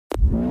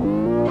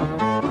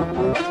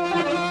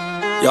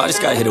Yo, I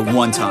just gotta hit it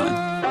one time.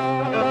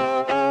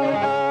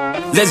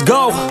 Let's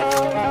go.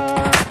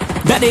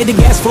 About to hit the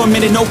gas for a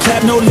minute, no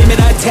cap, no limit.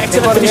 I attack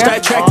till I finish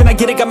that track, then I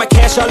get it, got my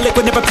cash all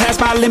liquid, never pass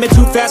my limit.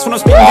 Too fast when I'm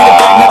spitting, get it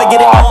back, now I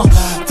get it on.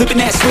 Flipping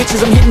that switch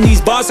as I'm hitting these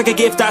bars like a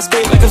gift. I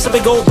spit like I'm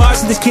something gold bars,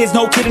 and these kids,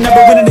 no kidding. I've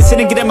been winning this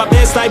and getting my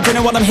best like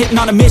dinner while I'm hitting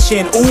on a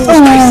mission. Ooh,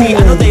 spicy,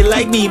 I know they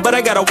like me, but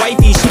I got a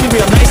wifey, she be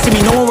real nice to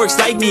me. No one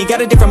works like me, got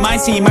a different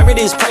mind, see, my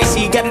rate is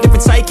pricey, got a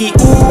different psyche.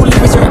 Ooh,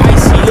 lyrics are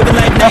icy, living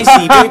life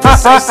nicey, very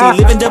precisely,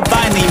 living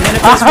divinely,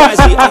 manifest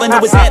wisely. All I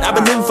know is that I've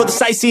been living for the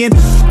sightseeing.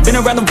 Been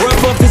around the world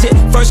for a visit,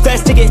 first class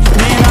ticket,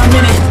 man, I'm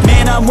in it,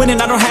 man, I'm winning.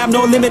 I don't have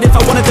no limit, if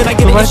I want it then I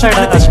get it, if she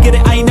want it then she get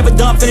it. I ain't never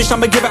done finished,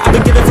 I'm a giver, I've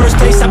been giving first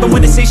place. I've been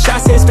winning 6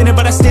 shots, head spinning,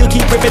 but I still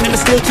keep ripping and I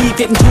still keep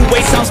getting 2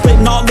 ways. I'm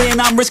splitting all in,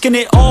 I'm risking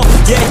it all,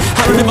 yeah,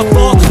 I don't ever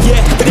fall,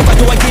 yeah, but if I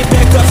do I get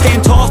back up,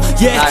 stand tall,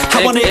 yeah,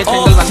 I want it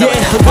all, yeah,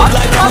 a good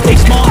life, I'ma take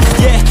small,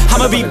 yeah,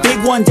 I'ma be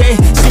big one day,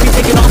 see me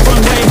taking off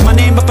runway, my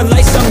name up in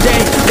lights someday,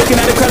 looking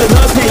at a crowd that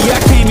loves me, yeah,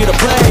 I came here to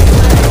play.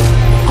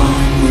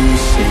 I'm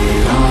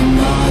lucid, I'm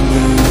not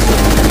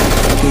losing,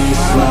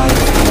 this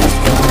life is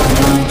what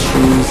I'm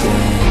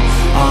choosing,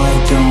 I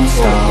don't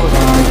stop,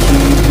 I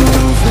keep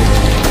moving,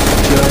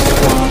 just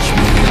watch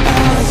me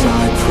as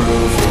I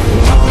prove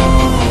it.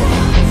 Oh,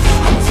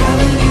 I'm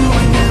telling you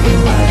I never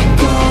let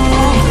go,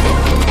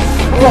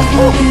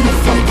 I'm in a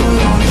fight but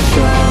on a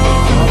show,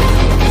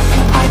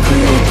 I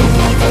create the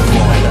life I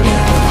want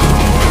now,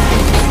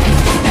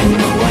 and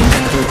no I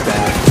never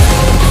back down.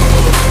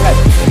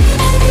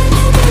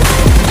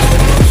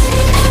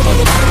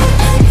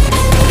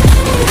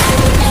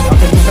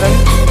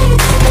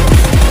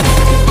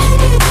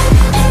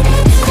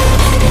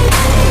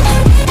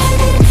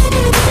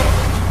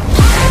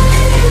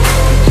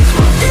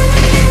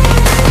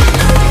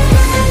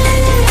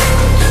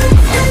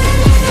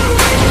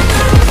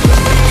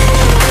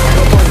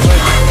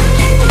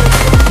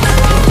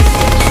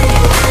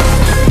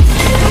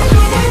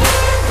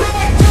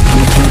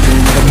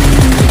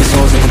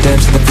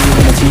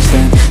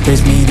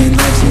 There's meaning,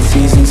 lives and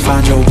seasons.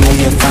 Find your way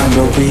and find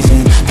your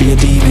reason. Be a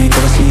demon, go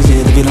and seize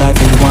it. Live your life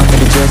that you want,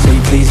 live it just so you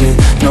please it.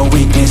 No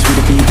weakness, we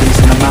defeat this.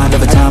 In the mind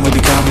of a time we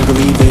become, we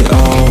believe it.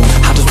 Oh,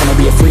 I just wanna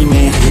be a free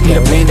man. Need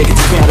a plan that can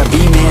teach me how to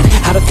be man.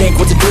 How to think,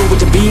 what to do, what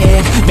to be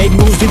in. Make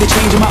moves, be the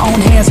change in my own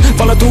hands.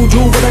 Follow through,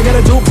 do what I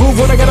gotta do. Prove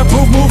what I gotta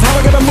prove, move how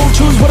I gotta move.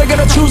 Choose what I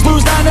gotta choose,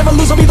 lose, I never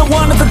lose. I'll be the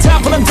one at the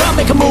top when I'm done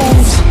making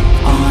moves.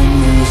 I'm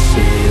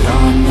lucid,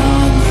 I'm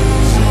not losing.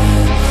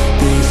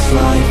 This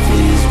life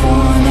is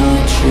one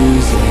I'm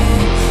choosing.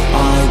 I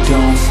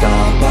don't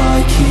stop,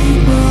 I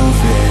keep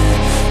moving.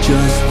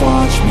 Just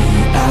watch me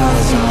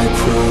as I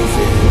prove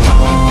it.